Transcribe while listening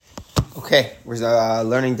Okay, we're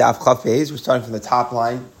learning Daf Chaf Beis. We're starting from the top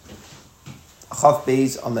line. Chaf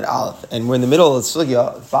Beis Amid Aleph. And we're in the middle of the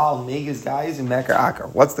sugya, Baal Megas guys and Meker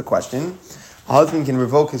Akar. What's the question? A husband can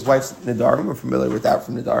revoke his wife's Nadarim. We're familiar with that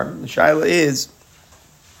from Nadarim. The Shaila is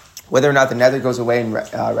whether or not the nether goes away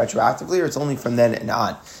retroactively or it's only from then and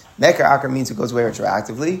on. Meker Akar means it goes away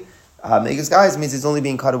retroactively. Megas guys means it's only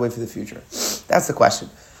being cut away for the future. That's the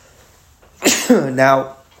question.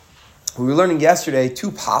 Now, we were learning yesterday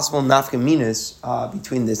two possible nafkaminas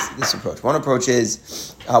between this approach. One approach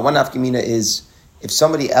is, one nafkamina is if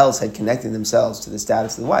somebody else had connected themselves to the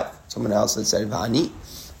status of the wife. Someone else had said, Va'ani.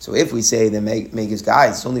 So if we say that Megas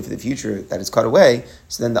guys, it's only for the future that it's cut away,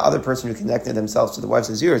 so then the other person who connected themselves to the wife's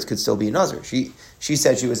Naziris could still be a Nazir. She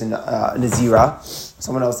said she was a Nazira,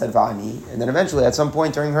 someone else said Va'ani, and then eventually at some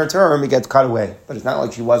point during her term, it gets cut away. But it's not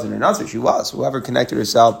like she wasn't a Nazir, she was. Whoever connected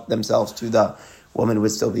themselves to the woman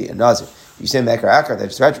would still be a Nazir. You say Meker Akar,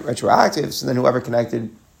 that's retroactive, so then whoever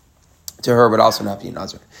connected to her would also not be a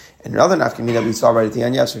Nazir. And another nafkamina we saw right at the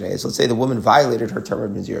end yesterday is, let's say the woman violated her term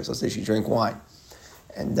of Naziris. Let's say she drank wine.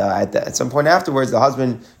 And at some point afterwards, the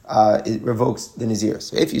husband revokes the Nazir.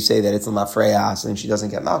 So if you say that it's a mafreya, then she doesn't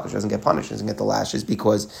get malchus, she doesn't get punished, she doesn't get the lashes,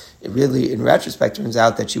 because it really, in retrospect, turns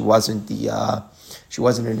out that she wasn't a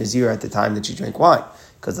Nazir at the time that she drank wine,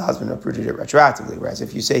 because the husband uprooted it retroactively. Whereas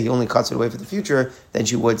if you say he only cuts it away for the future, then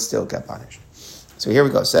she would still get punished. So here we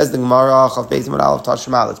go. Says the Gemara, Chaf Beis Amid Aleph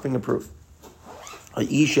Tashma. Let's bring a proof. What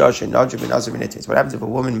happens if a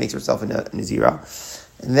woman makes herself a Nazira,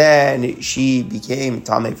 and then she became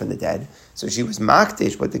Tameh from the dead? So she was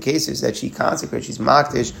Makdish, but the case is that she consecrates, she's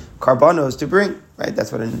Makdish, Karbanos to bring, right?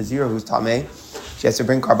 That's what a Nazira who's Tameh, she has to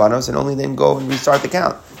bring Karbanos and only then go and restart the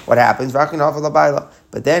count. What happens?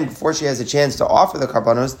 But then, before she has a chance to offer the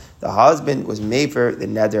Karbanos, the husband was made for the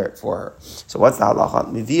neder for her. So what's the halacha?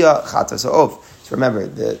 Mivia chatas ha'of. So remember,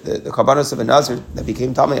 the Karbanos of a Nazir that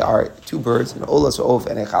became Tameh are two birds, an olas ha'of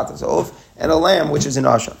and a chatas ha'of, and a lamb, which is an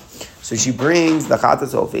asha. So she brings the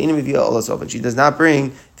chatas ha'of, and she does not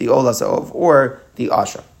bring the olas ha'of or the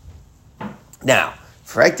asha. Now,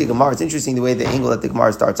 for Ekti Gemara, it's interesting the way the angle that the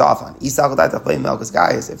Gemara starts off on. If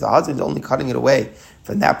the husband's only cutting it away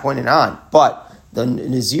from that point and on, but the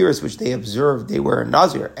Naziris which they observed, they were a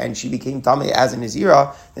Nazir, and she became Tameh as a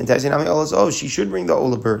Nazira, then she should bring the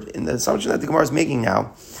Ola bird. And the assumption that the Gemara is making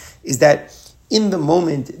now is that in the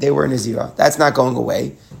moment they were a Nazira, that's not going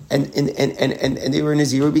away, and they were a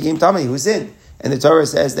Nazir who became Tameh, who sinned. And the Torah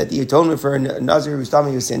says that the atonement for a Nazir who's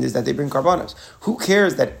Tameh who sinned is that they bring Karbanos. Who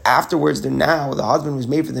cares that afterwards, the husband was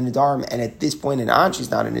made for the Nadarim, and at this point and on, she's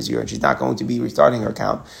not a Nazir, and she's not going to be restarting her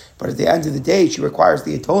account. But at the end of the day, she requires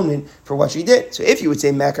the atonement for what she did. So if you would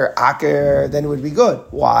say Meker Akar, then it would be good.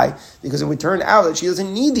 Why? Because it would turn out that she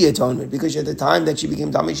doesn't need the atonement, because at the time that she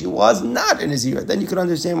became Tameh, she was not a Nazir. Then you could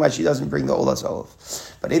understand why she doesn't bring the Olas Olav.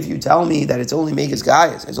 But if you tell me that it's only Megas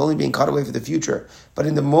Gaius, it's only being cut away for the future, but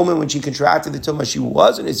in the moment when she contracted the tumah, she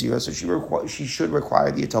was an Nazir, so she should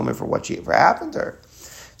require the atonement for what happened to her.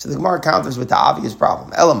 So the Gemara counters with the obvious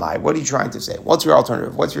problem. Elamai, what are you trying to say? What's your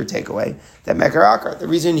alternative? What's your takeaway? That Meker Akar, the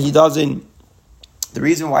reason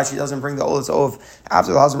why she doesn't bring the Olas Ov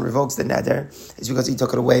after the husband revokes the neder is because he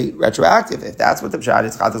took it away retroactive. If that's what the pshat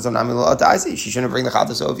is, Chatas Ov Nami Lo Ataisi, she shouldn't bring the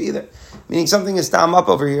Chatas Ov either. Meaning something is stam up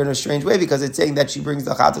over here in a strange way, because it's saying that she brings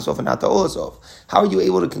the Chatas Ov and not the Olas Ov. How are you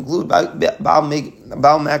able to conclude Baal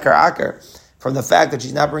Meker Akar from the fact that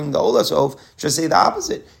she's not bringing the Olas Ov? Just say the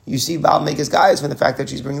opposite. You see Baal Megas Gaius from the fact that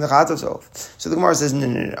she's bringing the Chatas Ov. So the Gemara says,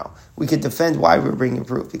 no. We could defend why we're bringing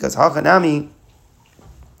proof, because Hachanami,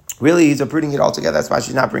 really, he's uprooting it altogether. That's why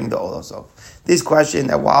she's not bringing the Olos Ov. This question,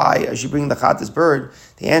 that why is she bringing the Chatas bird,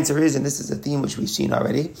 the answer is, and this is a theme which we've seen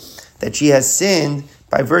already, that she has sinned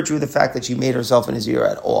by virtue of the fact that she made herself an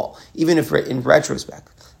Nazira at all, even if in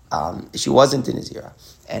retrospect she wasn't an Nazira.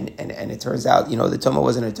 And it turns out, the Tumah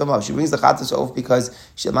wasn't a Tumah. She brings the Chatas Ov because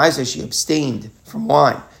she abstained from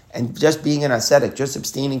wine. And just being an ascetic, just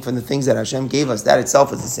abstaining from the things that Hashem gave us, that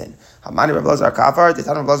itself is a sin. What's the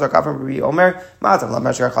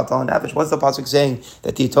pasuk saying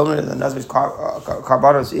that the atonement of the Nazir's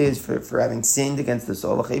karbanos is for having sinned against the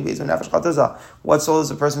soul? What soul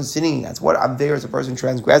is a person sinning against? What avera is a person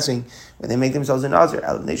transgressing when they make themselves a Nazir?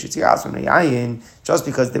 Just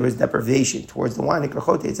because there is deprivation towards the wine,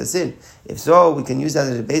 it's a sin. If so, we can use that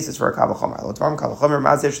as a basis for a kavachomer.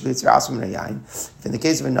 If in the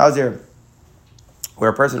case of a Nazir, where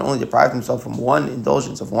a person only deprived himself from one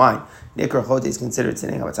indulgence of wine, Nikra Chote is considered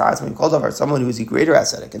sinning. When you called over someone who is a greater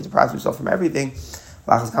ascetic and deprives himself from everything,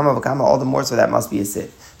 all the more so that must be a sin.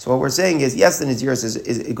 So what we're saying is, yes, the Naziris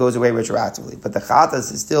it goes away retroactively, but the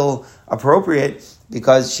Chatas is still appropriate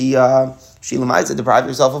because she Lamaisa deprived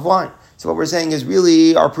herself of wine. So what we're saying is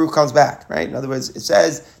really our proof comes back, right? In other words, it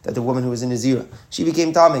says that the woman who was in Nazira, she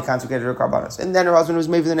became Tameh, consecrated her karbanos. And then her husband was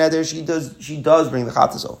made for the neder, she does bring the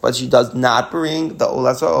chatasov, but she does not bring the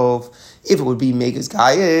olasov. If it would be Megas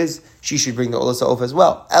Gayas, she should bring the olasov as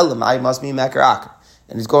well. Elamai must be Mekar Akar.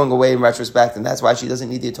 And it's going away in retrospect, and that's why she doesn't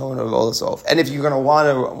need the atonement of olasov. And if you're going to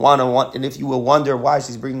want, and if you will wonder why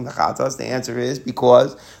she's bringing the chatas, the answer is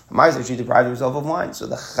because she deprived herself of wine. So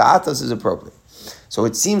the chatas is appropriate. So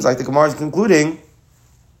it seems like the Gemara is concluding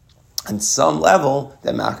on some level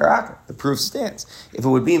that Makar Akar, the proof stands. If it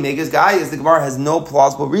would be Megas Gayas, the Gemara has no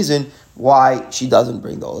plausible reason why she doesn't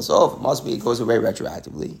bring the olasov. It must be it goes away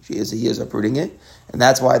retroactively. He is uprooting it, and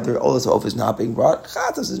that's why the olasov is not being brought.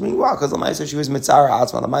 Chatas is being brought because Lamaisa she was mitzara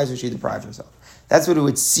atzma. Lamaisa she deprived herself. That's what it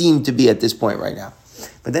would seem to be at this point right now.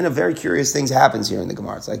 But then a very curious thing happens here in the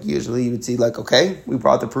Gemara. It's like usually you would see like, okay, we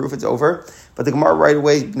brought the proof, it's over. But the Gemara right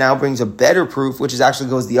away now brings a better proof, which is actually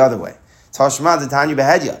goes the other way. Tashma the Tanya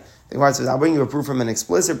Behedya. The Gemara says, I'll bring you a proof from an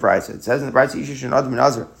explicit price. It says in the price, Isha Shanad Min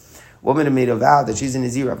Azar. Woman had made a vow that she's in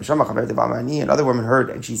Nazira. Another woman heard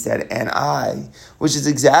and she said, and I, which is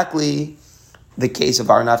exactly the case of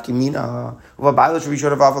our nafkimina.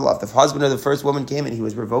 The husband of the first woman came and he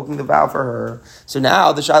was revoking the vow for her. So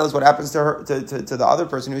now the shaila is what happens to her, to the other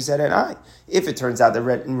person who said and I. If it turns out that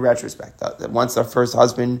in retrospect, that once the first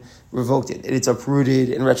husband revoked it, it's uprooted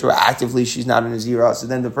and retroactively she's not in Nazira. So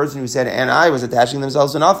then the person who said and I was attaching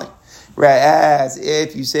themselves to nothing. Whereas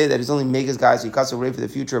if you say that it's only Megas Gayas, so you cuts away for the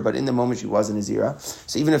future, but in the moment she was in Nazira.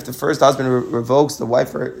 So even if the first husband revokes the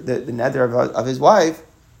wife or the neder of his wife,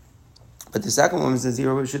 but the second woman's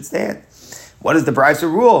Nazira should stand. What is the Brisa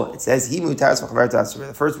rule? It says,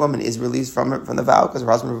 the first woman is released from the vow because her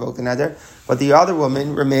husband revoked the neder, but the other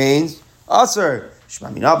woman remains asur.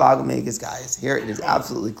 Here it is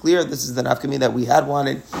absolutely clear. This is the nafkami that we had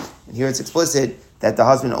wanted, and here it's explicit that the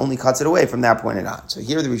husband only cuts it away from that point on. So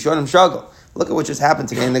here the Rishonim struggle. Look at what just happened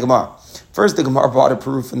today in the Gemara. First, the Gemara brought a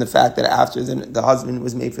proof from the fact that after the husband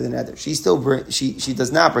was made for the neder, she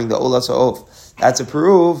does not bring the ola sa'of. That's a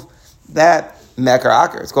proof that Mekar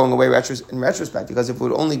Akar, it's going away in retrospect, because if it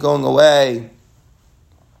were only going away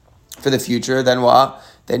for the future, then what?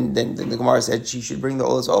 Then the Gemara said she should bring the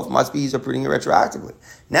ola sa'of. Must be he's uprooting it retroactively.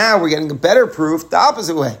 Now we're getting a better proof the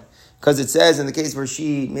opposite way. Because it says in the case where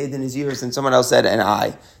she made the Naziris and someone else said, and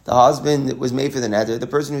I, the husband was made for the neder, the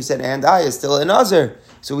person who said, and I, is still a Nazir.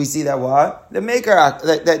 So we see that what? The Mekar,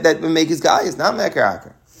 that Megas Gayas, not Mekar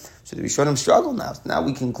Akar. So the Rishonim struggle now. Now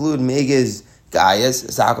we conclude Megas Gayas,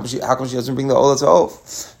 so how come she doesn't bring the Ola Tzov?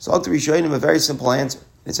 So the Rishonim a very simple answer.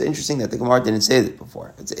 It's interesting that the Gemara didn't say that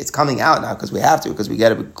before. It's coming out now because we have to, because we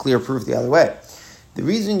get a clear proof the other way. The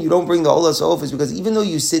reason you don't bring the Ola Sof is because even though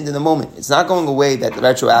you sinned in the moment, it's not going away that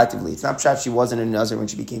retroactively. It's not pshat she wasn't a Nazir when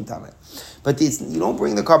she became Tameh. But you don't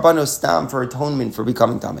bring the Karbanos stam for atonement for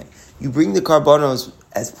becoming Tameh. You bring the Karbanos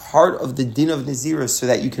as part of the din of Nazirus so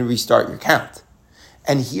that you can restart your count.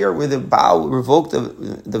 And here where the vow revoked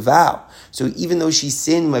the vow. So even though she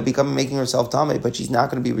sinned by making herself Tameh, but she's not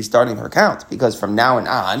going to be restarting her count because from now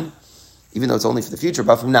on, even though it's only for the future,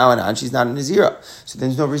 but from now on, she's not a Nazira. So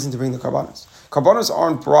there's no reason to bring the Karbanos. Karbanos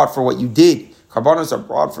aren't brought for what you did. Karbanos are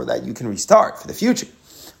brought for that you can restart for the future.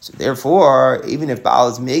 So therefore, even if Baal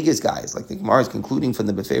is Megas Gayas, like the Gemara is concluding from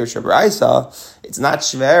the Befeir Shabraisa, it's not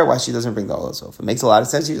shver why she doesn't bring the Olasof. It makes a lot of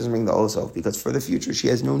sense she doesn't bring the Olasof because for the future she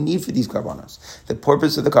has no need for these Karbanos. The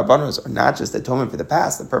purpose of the Karbanos are not just atonement for the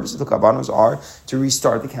past. The purpose of the Karbanos are to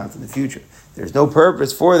restart the count in the future. There's no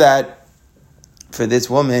purpose for that for this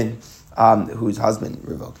woman whose husband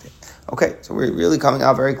revoked it. Okay, so we're really coming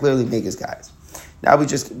out very clearly Megas Gayas. Now we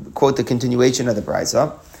just quote the continuation of the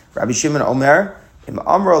Brisa. Rabbi Shimon Omer, Im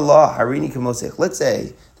Amr Allah Harini Kamosech. Let's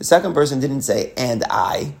say the second person didn't say, and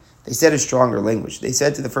I. They said a stronger language. They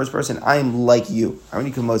said to the first person, I am like you.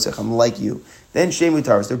 Harini Kamosech, I'm like you. Then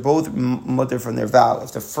Shemutaris, they're both mutter from their vow.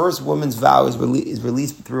 If the first woman's vow is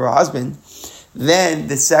released through her husband, then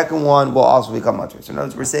the second one will also become mutter. So in other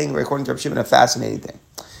words, we're saying, according to Rabbi Shimon, a fascinating thing.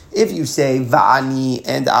 If you say Va'ani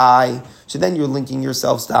and I, so then you're linking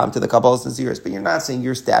yourself down to the Kabbalah's Naziris, but you're not saying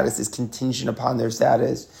your status is contingent upon their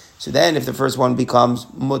status. So then if the first one becomes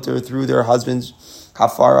mutter through their husband's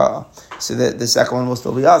hafara, so that the second one will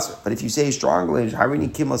still be asr. But if you say strong language, Harini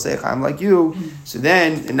Kimosech, I'm like you, so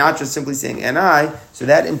then, and not just simply saying and I, so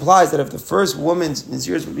that implies that if the first woman's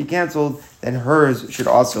Naziris would be canceled, then hers should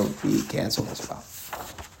also be canceled as well.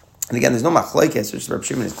 And again, there's no machlokes, so Reb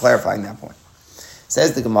Shimon is clarifying that point.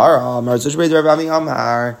 Says the Gemara,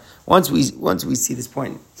 once we see this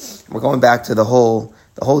point, we're going back to the whole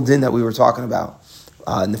din that we were talking about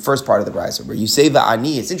in the first part of the brisa, where you say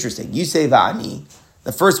va'ani. It's interesting. You say va'ani,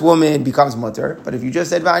 the first woman becomes mutter, but if you just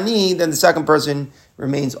said va'ani, then the second person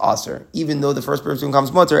remains aser, even though the first person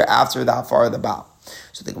becomes mutter after the hafar of the Baal.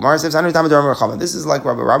 So the Gemara says, this is like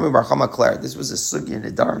Rabbi Bar Chama Claire. This was a sugi in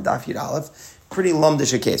the Dharm Daf Yud Aleph, pretty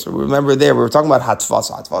lumdish a case. Remember there, we were talking about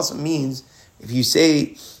hatfasa. Hatfasa means if you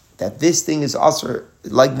say that this thing is aser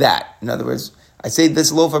like that. In other words, I say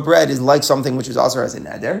this loaf of bread is like something which is aser as a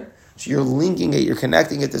neder. So you're linking it, you're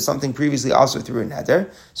connecting it to something previously aser through a neder.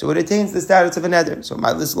 So it attains the status of a neder. So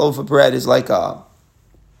this loaf of bread is like a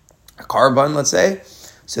carbon, let's say.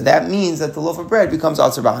 So that means that the loaf of bread becomes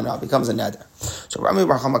aser b'hana, becomes a neder. So Rami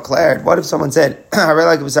Bar Chama declared, what if someone said,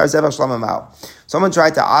 someone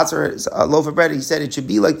tried to aser a loaf of bread, he said it should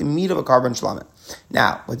be like the meat of a carbon shlamim.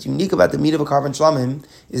 Now, what's unique about the meat of a carbon shlamim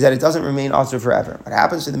is that it doesn't remain aser forever. What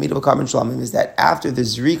happens to the meat of a carbon shlamim is that after the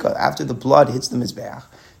zrika, after the blood hits the mizbeach,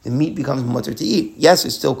 the meat becomes mutter to eat. Yes,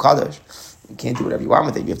 it's still kaddish. You can't do whatever you want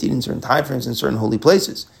with it. You have to eat in certain time frames in certain holy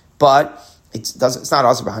places. But it's not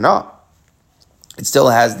aser b'hana. It still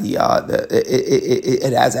has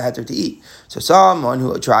it has a heter to eat. So someone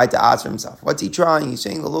who tried to aser himself, what's he trying? He's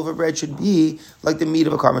saying the loaf of bread should be like the meat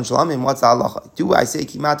of a carbon shlamim. What's the halacha? Do I say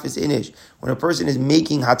kimat v'sinish when a person is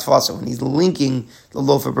making hatfasa, when he's linking the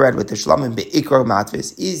loaf of bread with the shlamim be'ikar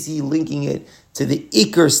matvis? Is he linking it to the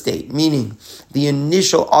ikar state, meaning the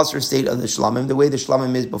initial aser state of the shlamim, the way the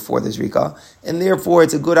shlamim is before the zrika, and therefore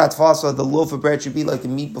it's a good atfasa. The loaf of bread should be like the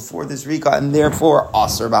meat before the zrika, and therefore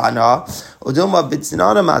aser b'hana. Odilma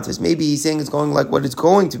b'tzinana matvis. Maybe he's saying it's going like what it's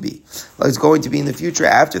going to be, like it's going to be in the future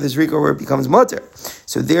after the zrika where it becomes mutter.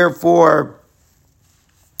 So therefore,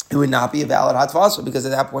 it would not be a valid hatfasa because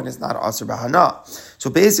at that point it's not aser b'hana. So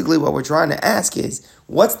basically what we're trying to ask is,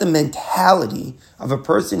 what's the mentality of a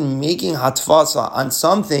person making hatfasa on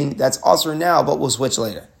something that's aser now but will switch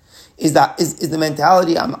later? Is the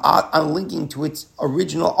mentality I'm linking to its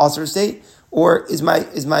original aser state, or is my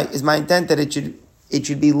intent that it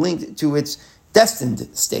should be linked to its destined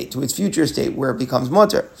state, to its future state where it becomes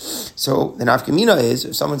mutter? So the nafkamina is,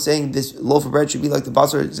 if someone's saying this loaf of bread should be like the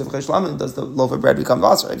basar zevchei shlamim, does the loaf of bread become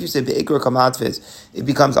basar? If you say be'ikr kamatvis, it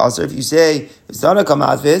becomes asar. If you say zana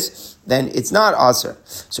kamatvis, then it's not asar.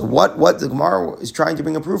 So what the Gemara is trying to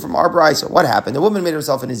bring a proof from our brayso? What happened? The woman made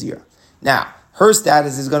herself a nazir. Now, her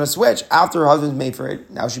status is going to switch after her husband's made for it.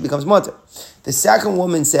 Now she becomes mutter. The second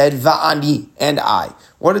woman said, va'ani, and I.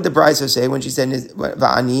 What did the Brisa say when she said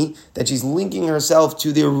va'ani? That she's linking herself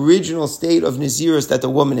to the original state of Naziris that the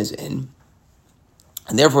woman is in.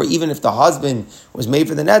 And therefore, even if the husband was made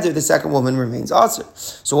for the neder, the second woman remains aser.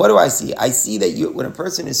 So what do I see? I see that when a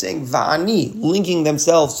person is saying va'ani, linking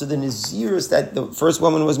themselves to the naziris that the first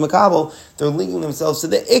woman was makabel, they're linking themselves to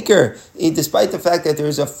the ikr, despite the fact that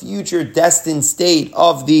there's a future destined state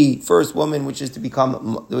of the first woman which is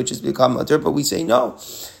become mutter. But we say no,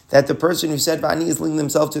 that the person who said va'ani is linking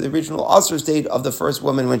themselves to the original aser state of the first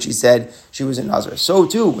woman when she said she was an aser. So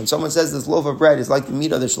too, when someone says this loaf of bread is like the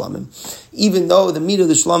meat of the shlamim, even though the meat of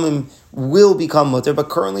the shlamim will become mutter, but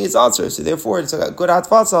currently it's aser, so therefore it's a good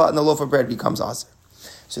hatfasa and the loaf of bread becomes aser.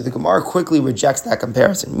 So the Gemara quickly rejects that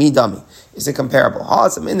comparison. Mi dami. Is it comparable?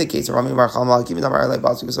 Ha'asam indicates Rami Bar Chama,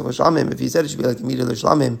 if he said it should be like the meat of the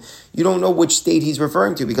shlamim, you don't know which state he's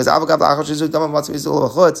referring to, because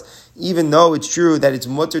even though it's true that it's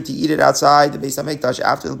mutter to eat it outside the Beis HaMikdash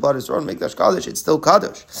after the blood is thrown Mikdash Kaddish, it's still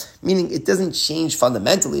Kaddish. Meaning it doesn't change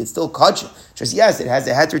fundamentally, it's still Kaddish. Just yes, it has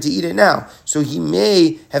a heter to eat it now. So he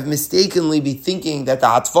may have mistakenly be thinking that the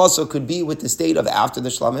hatfasa could be with the state of after the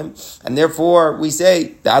shlamim, and therefore we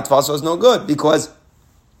say the hatfasa is no good because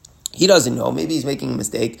he doesn't know. Maybe he's making a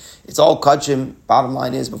mistake. It's all kachim. Bottom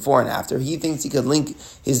line is before and after. He thinks he could link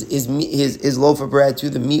his loaf of bread to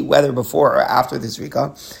the meat, whether before or after the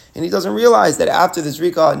zrika, and he doesn't realize that after the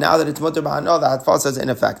zrika, now that it's mutter b'hana, the hatfasa is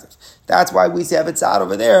ineffective. That's why we say Avitzad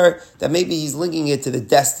over there that maybe he's linking it to the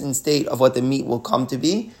destined state of what the meat will come to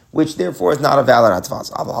be, which therefore is not a valid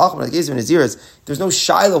hatfasa. There's no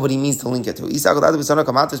shaila what he means to link it to.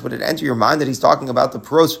 Would it enter your mind that he's talking about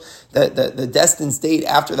the destined state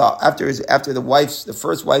after the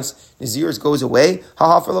first wife's naziris goes away?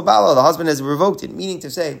 The husband has revoked it. Meaning to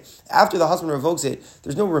say, after the husband revokes it,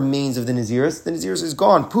 there's no remains of the naziris. The naziris is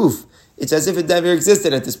gone. Poof. It's as if it never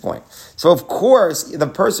existed at this point. So of course, the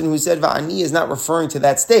person who said va'ani is not referring to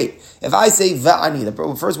that state. If I say va'ani,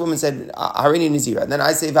 the first woman said harini nazira, and then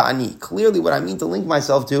I say va'ani, clearly what I mean to link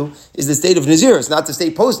myself to is the state of naziris, not the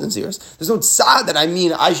state post naziris. There's no tzad that I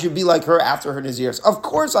mean I should be like her after her naziris. Of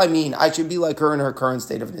course I mean I should be like her in her current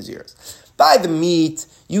state of naziris. By the meat,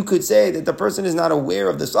 you could say that the person is not aware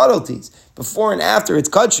of the subtleties. Before and after, it's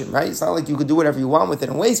kachim, right? It's not like you could do whatever you want with it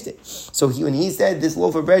and waste it. So when he said this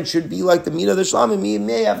loaf of bread should be like the meat of the shlamim, he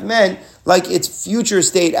may have meant like its future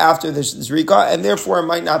state after the zrika, and therefore it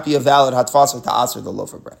might not be a valid hatfasa to aser the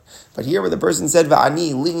loaf of bread. But here, where the person said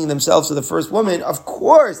va'ani, linking themselves to the first woman, of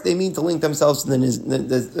course they mean to link themselves to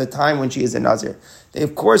the time when she is a nazir. They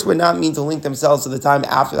of course would not mean to link themselves to the time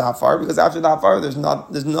after the hafar, because after the hafar there's no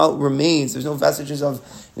vestiges of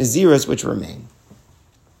nazirus which remain.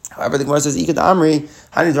 However, the Gemara says, "Ikad Amri,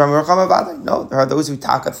 Hani Drami Barchama Vadai." No, there are those who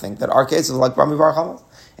taka think that our case is like Brahmi Barchama.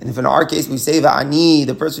 And if in our case we say Va'ani,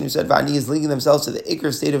 the person who said Va'ani is linking themselves to the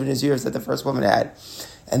ikr state of Nazirus that the first woman had,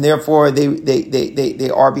 and therefore they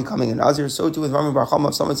are becoming a Nazir, so too with Brahmi Barchama.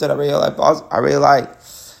 If someone said Arei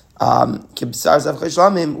Kibsar Zav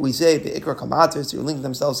Cheshlamim, we say the ikr kamatis to link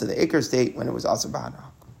themselves to the ikr state when it was also Bahana.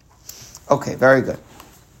 Okay, very good.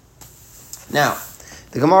 Now,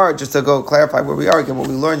 the Gemara, just to go clarify where we are again, what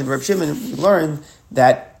we learned in Reb Shimon, we learned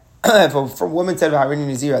that if a woman said Harini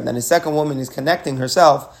Nazira, then a second woman is connecting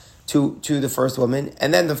herself to the first woman,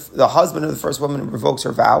 and then the husband of the first woman revokes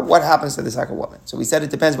her vow, what happens to the second woman? So we said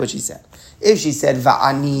it depends what she said. If she said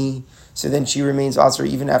Va'ani, so then she remains also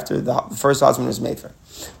even after the first husband was made for her.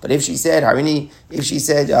 But if she said Harini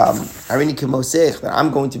Kimosech, that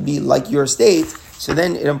I'm going to be like your state, so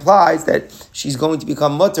then it implies that she's going to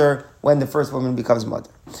become mutter when the first woman becomes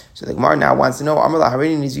mutter. So the Gemara now wants to know,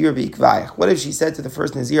 what if she said to the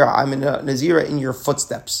first Nazira, I'm a Nazira in your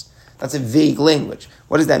footsteps? That's a vague language.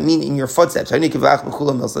 What does that mean, in your footsteps?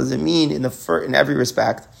 Does it mean in every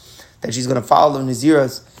respect that she's going to follow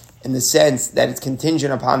Naziras in the sense that it's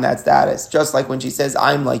contingent upon that status? Just like when she says,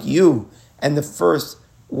 I'm like you, and the first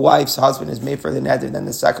wife's husband is made for the neder, then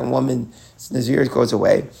the second woman's nazir goes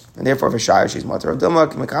away, and therefore if a shire she's mutter.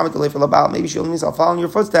 Maybe she only means I'll follow in your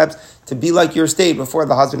footsteps to be like your state before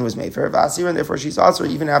the husband was made for her, and therefore she's also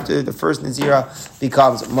even after the first nazira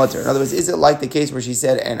becomes mutter. In other words, is it like the case where she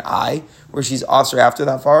said and I, where she's also after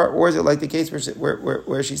that far, or is it like the case where she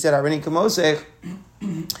said Harini Kamosech,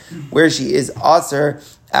 where she is also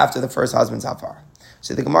after the first husband's hafar?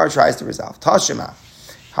 So the Gemara tries to resolve. Tashima.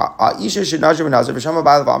 A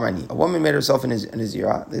woman made herself in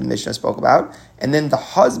Nazira, the Mishnah spoke about, and then the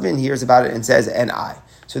husband hears about it and says, and I.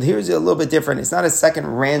 So here's a little bit different. It's not a second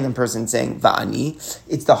random person saying Va'ani.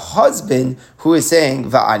 It's the husband who is saying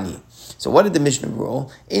Va'ani. So what did the Mishnah rule?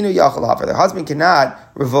 The husband cannot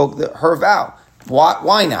revoke her vow.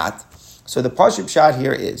 Why not? So the Pashup Pshat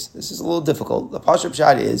here is, this is a little difficult, the Pashup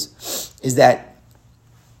Pshat is that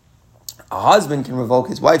a husband can revoke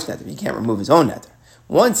his wife's neder. He can't remove his own neder.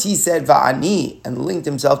 Once he said Va'ani and linked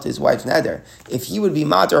himself to his wife's neder, if he would be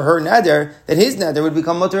mater her neder, then his neder would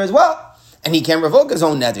become mutter as well. And he can't revoke his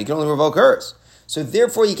own neder, he can only revoke hers. So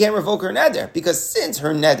therefore he can't revoke her neder, because since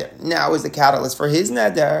her neder now is the catalyst for his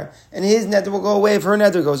neder, and his neder will go away if her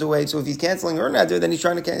neder goes away. So if he's canceling her neder, then he's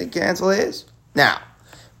trying to cancel his. Now,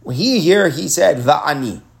 when he said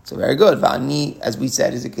Va'ani. So very good. Va'ani, as we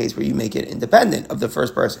said, is a case where you make it independent of the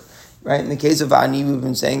first person. Right? In the case of Va'ani, we've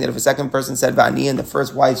been saying that if a second person said Va'ani and the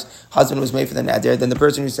first wife's husband was made for the neder, then the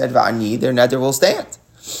person who said Va'ani, their neder will stand.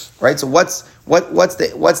 Right? So what's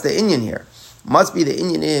the Indian here? Must be the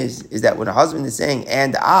Indian is that when a husband is saying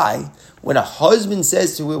and I, when a husband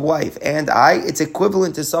says to a wife and I, it's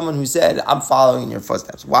equivalent to someone who said I'm following in your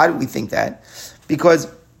footsteps. Why do we think that? Because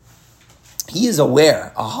he is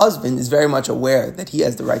aware, a husband is very much aware that he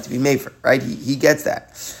has the right to be made for, right? He gets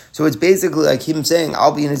that. So it's basically like him saying,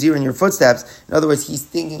 I'll be a Nazir in your footsteps. In other words, he's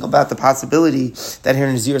thinking about the possibility that her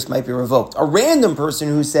Naziris might be revoked. A random person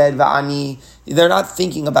who said Va'ani, they're not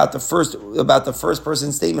thinking about the first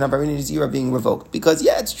person statement of Harini Nazira being revoked. Because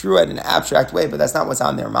it's true in an abstract way, but that's not what's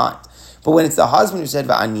on their mind. But when it's the husband who said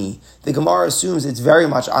Va'ani, the Gemara assumes it's very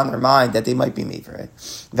much on their mind that they might be made for it.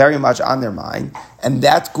 Very much on their mind. And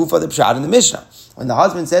that's Kufa the Pshat in the Mishnah. When the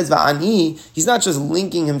husband says Va'ani, he's not just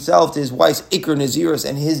linking himself to his wife's Iker Naziris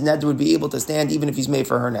and his neder would be able to stand even if he's made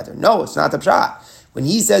for her neder. No, it's not the Pshat. When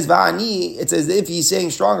he says Va'ani, it's as if he's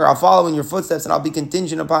saying stronger, I'll follow in your footsteps and I'll be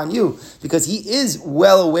contingent upon you. Because he is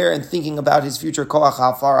well aware and thinking about his future Koach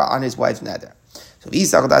HaFara on his wife's neder. So if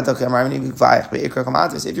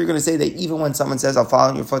you're going to say that even when someone says, I'll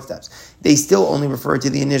follow in your footsteps, they still only refer to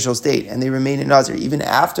the initial state and they remain in Nazir. Even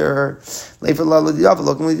after,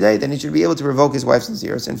 then he should be able to revoke his wife's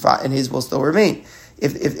Naziris and his will still remain.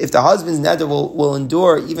 If the husband's neder will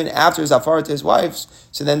endure even after his afar to his wife's,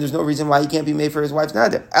 so then there's no reason why he can't be made for his wife's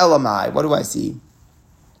neder. Elamai, what do I see?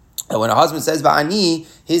 And when a husband says Va'ani,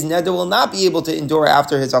 his neder will not be able to endure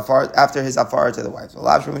after his afar to the wife. And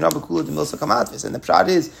the pshat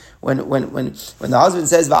is when the husband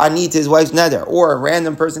says Va'ani to his wife's neder, or a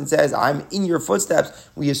random person says I'm in your footsteps,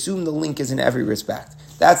 we assume the link is in every respect.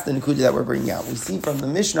 That's the Nakuda that we're bringing out. We see from the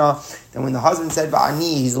Mishnah that when the husband said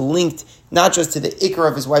Ba'ani, he's linked not just to the ikar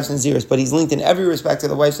of his wife's Naziros, but he's linked in every respect to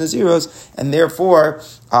the wife's Naziros, and therefore,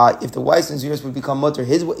 if the wife's Naziros would become mutter,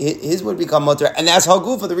 his would become mutter, and that's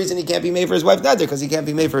Hagufa, the reason he can't be made for his wife's Neder, because he can't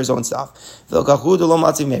be made for his own stuff.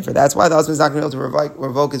 That's why the husband's not going to be able to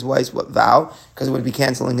revoke his wife's vow, because it would be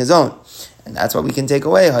canceling his own. And that's what we can take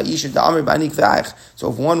away. So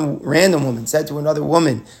if one random woman said to another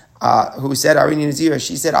woman, who said Arini Nazira,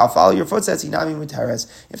 she said, I'll follow your footsteps, Hinami Mutares.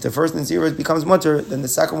 If the first Nazira becomes mutter, then the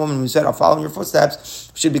second woman who said, I'll follow your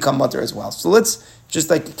footsteps, should become mutter as well. So let's just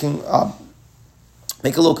make a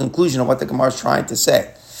little conclusion of what the Gemara is trying to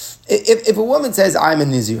say. If a woman says, I'm a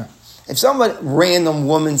Nazira, if some random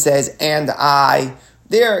woman says, and I,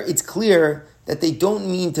 there it's clear that they don't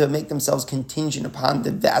mean to make themselves contingent upon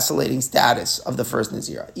the vacillating status of the first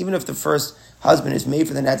Nazira. Even if the first husband is made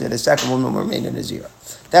for the Neder, the second woman will remain a Nazira.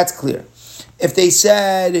 That's clear. If they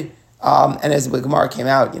said, and as the Gemara came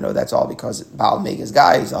out, that's all because Baal Mega's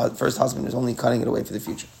guy, his first husband is only cutting it away for the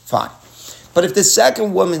future. Fine. But if the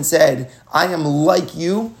second woman said, I am like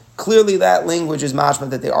you, clearly that language is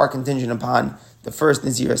mashma that they are contingent upon the first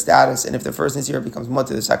Nazira status, and if the first Nazira becomes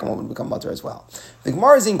mutter, the second one would become mutter as well. The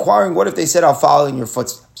Gemara is inquiring, what if they said, I'll follow in your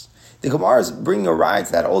footsteps? The Gemara is bringing a right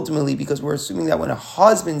to that ultimately because we're assuming that when a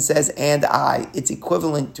husband says, and I, it's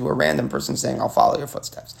equivalent to a random person saying, I'll follow your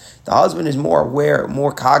footsteps. The husband is more aware,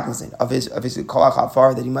 more cognizant of his koach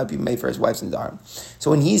hafar, that he might be made for his wife's nedarim. So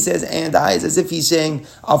when he says, and I, it's as if he's saying,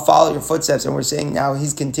 I'll follow your footsteps, and we're saying now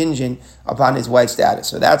he's contingent upon his wife's status.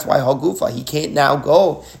 So that's why Hagufa, he can't now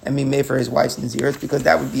go and be made for his wife's naziris, because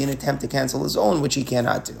that would be an attempt to cancel his own, which he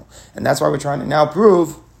cannot do. And that's why we're trying to now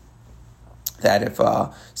prove that if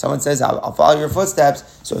someone says, I'll follow your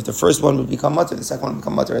footsteps, so if the first one would become mutter, the second one would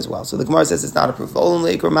become mutter as well. So the Gemara says it's not a proof.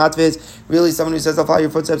 Really, someone who says, I'll follow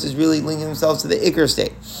your footsteps is really linking themselves to the ikr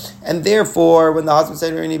state. And therefore, when the husband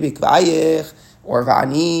said, or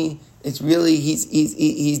vani, it's really,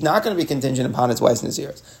 he's not going to be contingent upon his wife's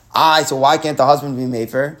naziris. So why can't the husband be made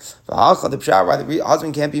for? Why the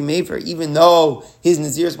husband can't be made for, even though his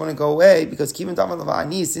naziris wouldn't go away, because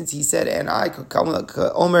since he said, and I could come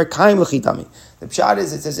omer kaim l'chitami. The pshat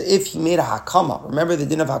is, it's as if he made a hakama. Remember the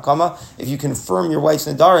din of hakama? If you confirm your wife's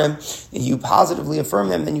nadarim, and you positively affirm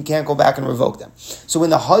them, then you can't go back and revoke them. So when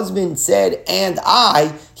the husband said, and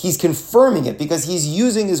I, he's confirming it, because he's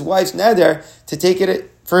using his wife's neder to take it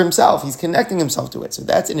for himself. He's connecting himself to it. So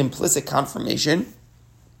that's an implicit confirmation.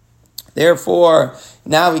 Therefore,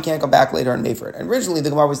 now he can't go back later and made for it. And originally, the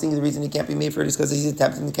Gemara was thinking the reason he can't be made for it is because he's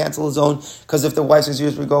attempting to cancel his own, because if the wife's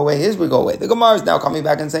naziris would go away, his would go away. The Gemara is now coming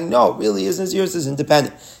back and saying, no, really, his naziris is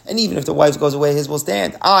independent. And even if the wife's goes away, his will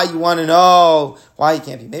stand. You want to know why he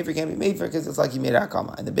can't be made for? He can't be made for because it's like he made a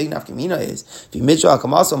hakama. And the big nafkamina is,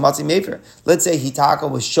 let's say Hitaka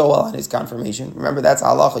was shoel on his confirmation. Remember, that's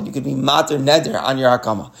halacha. You could be mater neder on your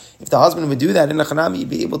hakama. If the husband would do that in a chanami, he'd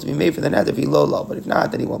be able to be made for the neder if he low. But if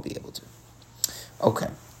not, then he won't be able to. Okay.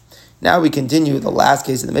 Now we continue with the last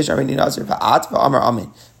case of the Mishnah.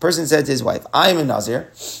 Person said to his wife, I am a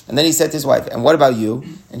Nazir. And then he said to his wife, and what about you?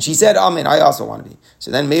 And she said, Amen, I also want to be.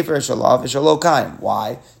 So then Mefer Shalav Shalokaim.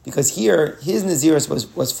 Why? Because here, his Naziris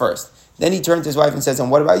was first. Then he turned to his wife and says,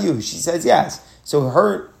 and what about you? She says, yes. So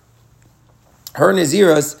her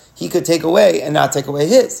Naziris, he could take away and not take away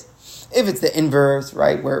his. If it's the inverse,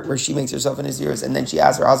 right, where she makes herself in his ears, and then she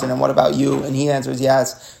asks her husband, and what about you? And he answers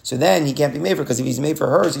yes. So then he can't be made for, because if he's made for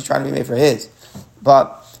hers, he's trying to be made for his.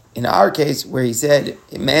 But in our case, where he said,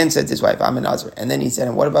 a man said to his wife, I'm a Nazir, and then he said,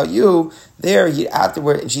 and what about you? There,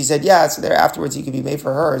 and she said yes, so there afterwards he could be made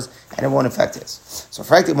for hers, and it won't affect his. So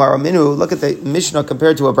frankly, Maraminu, look at the Mishnah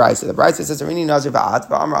compared to a Brisa. The Brisa says, Arini Nazir va'at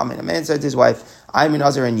va'amar. A man said to his wife, I'm a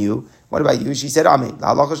Nazir and you. What about you? She said, Amen.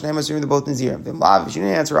 They're both Nazirim. If she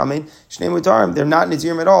didn't answer Amen, they're not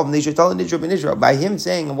Nazirim at all. They should tell Nidra. By him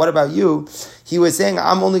saying, and what about you? He was saying,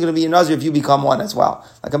 I'm only going to be a Nazir if you become one as well.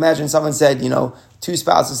 Like imagine someone said, two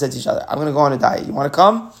spouses said to each other, I'm going to go on a diet. You want to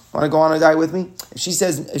come? Want to go on a diet with me? If she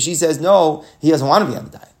says no, he doesn't want to be on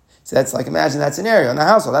the diet. So that's like, imagine that scenario in the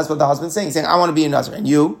household. That's what the husband's saying. He's saying, I want to be a Nazir. And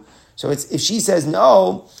you? So it's, if she says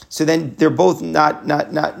no, so then they're both not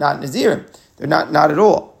Nazirim. They're not at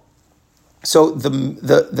all. So the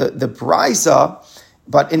brisa,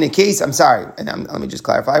 but in a case, I'm sorry, and let me just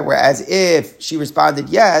clarify. Whereas if she responded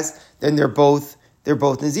yes, then they're both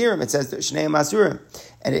nazirim. It says shnei masurim,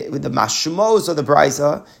 and the mashmos of the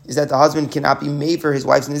brisa is that the husband cannot be made for his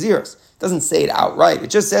wife's naziros. It doesn't say it outright. It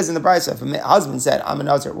just says in the brisa, if a husband said I'm a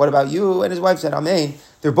nazir, what about you? And his wife said amen,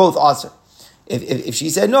 they're both asir. If she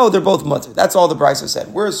said no, they're both mutter. That's all the Brisa said.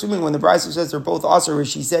 We're assuming when the Brisa says they're both asr, where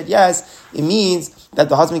she said yes, it means that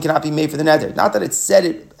the husband cannot be made for the neder. Not that it said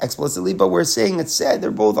it explicitly, but we're saying it said they're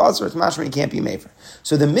both asr. It's mashma, he can't be made for.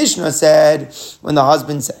 So the Mishnah said, when the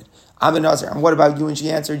husband said, I'm a nazir, and what about you? And she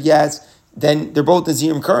answered yes, then they're both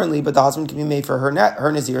nazirim currently, but the husband can be made for her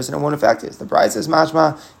naziris, and it won't affect his. The Brisa says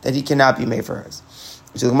mashma that he cannot be made for hers.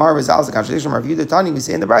 So the Gemara resolves the contradiction. We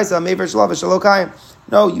say in the Brisa, mever shalav shalokayim.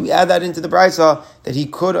 No, you add that into the Brisa that he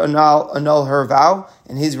could annul her vow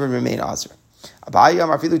and his would remain asr.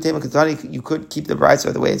 You could keep the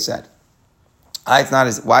Brisa the way it said. It's not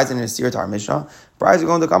as why isn't it a steer to our Mishnah? Brisa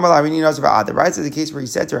going to Kamarla. The Brisa is the case where he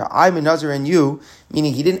said to her, "I'm a nazir and you,"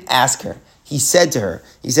 meaning he didn't ask her. He said to her,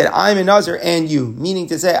 he said, I'm a nazir and you, meaning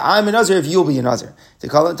to say, I'm a nazir if you'll be a nazir. To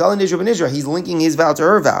call it Talan Nishra B'Nishra, he's linking his vow to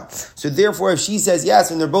her vow. So therefore, if she says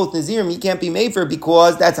yes and they're both nazirim, he can't be made for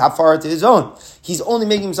because that's hafara to his own. He's only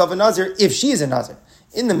making himself a nazir if she is a nazir.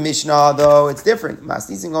 In the Mishnah, though, it's different.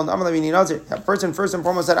 A person first and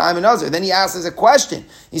foremost said, I'm a nazir. Then he asks us a question.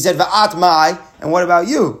 He said, Va'at mai, and what about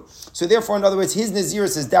you? So therefore, in other words, his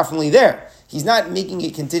naziris is definitely there. He's not making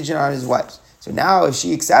it contingent on his wife's. So now, if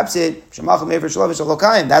she accepts it,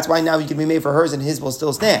 that's why now he can be made for hers and his will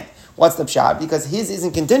still stand. What's the pshat? Because his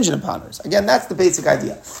isn't contingent upon hers. Again, that's the basic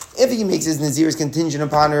idea. If he makes his naziris contingent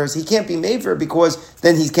upon hers, he can't be made for it because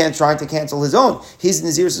then he's trying to cancel his own. His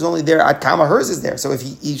naziris is only there at kama, hers is there. So if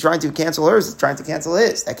he's trying to cancel hers, he's trying to cancel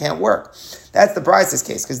his. That can't work. That's the Brisa's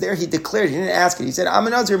case, because there he declared, he didn't ask it. He said, I'm a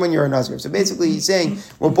nazir when you're a nazir. So basically he's saying,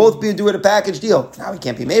 we'll both do it a package deal. Now he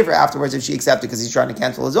can't be made for afterwards if she accepted because he's trying to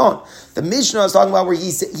cancel his own. The Mishnah is talking about where he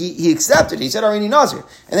accepted. He said, Arini nazir.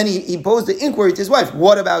 And then he posed the inquiry to his wife,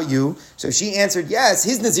 what about you? So she answered yes.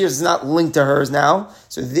 His nazir is not linked to hers now.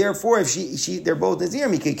 So therefore, if they're both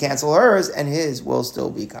nazir, he could cancel hers and his will still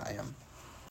be Kayam.